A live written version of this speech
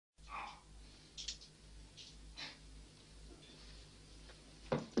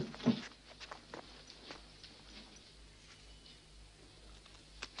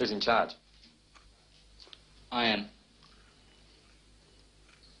Who's in charge? I am.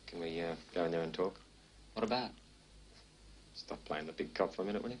 Can we go in there and talk? What about? Stop playing the big cop for a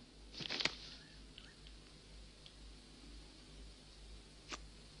minute, will you?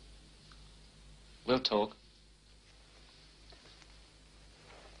 We'll talk.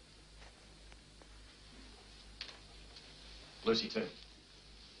 Lucy, too.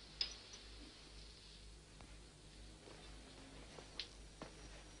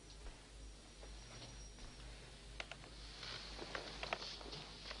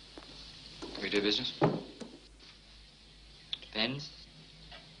 Can we do business? Depends.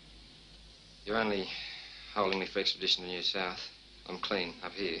 You're only holding me for expedition to New South. I'm clean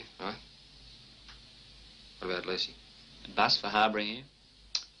up here, right? What about Lucy? A bus for harbouring you?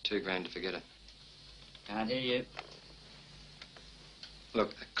 $2 to forget it. Can't hear you.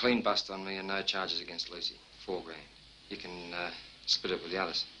 Look, a clean bust on me and no charges against Lucy. $4 grand. You can split it with the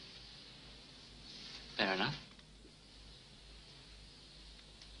others. Fair enough.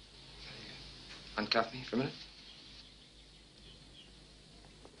 Uncuff me for a minute.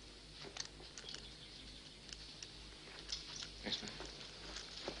 Thanks,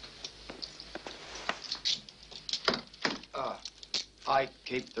 man. Oh, I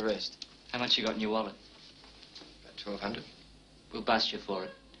keep the rest. How much you got in your wallet? About $1,200. We'll bust you for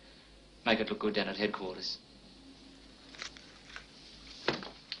it. Make it look good down at headquarters.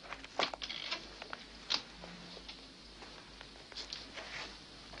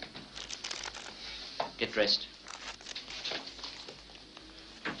 Get dressed.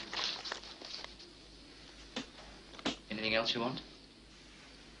 Anything else you want?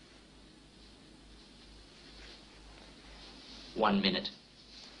 1 minute.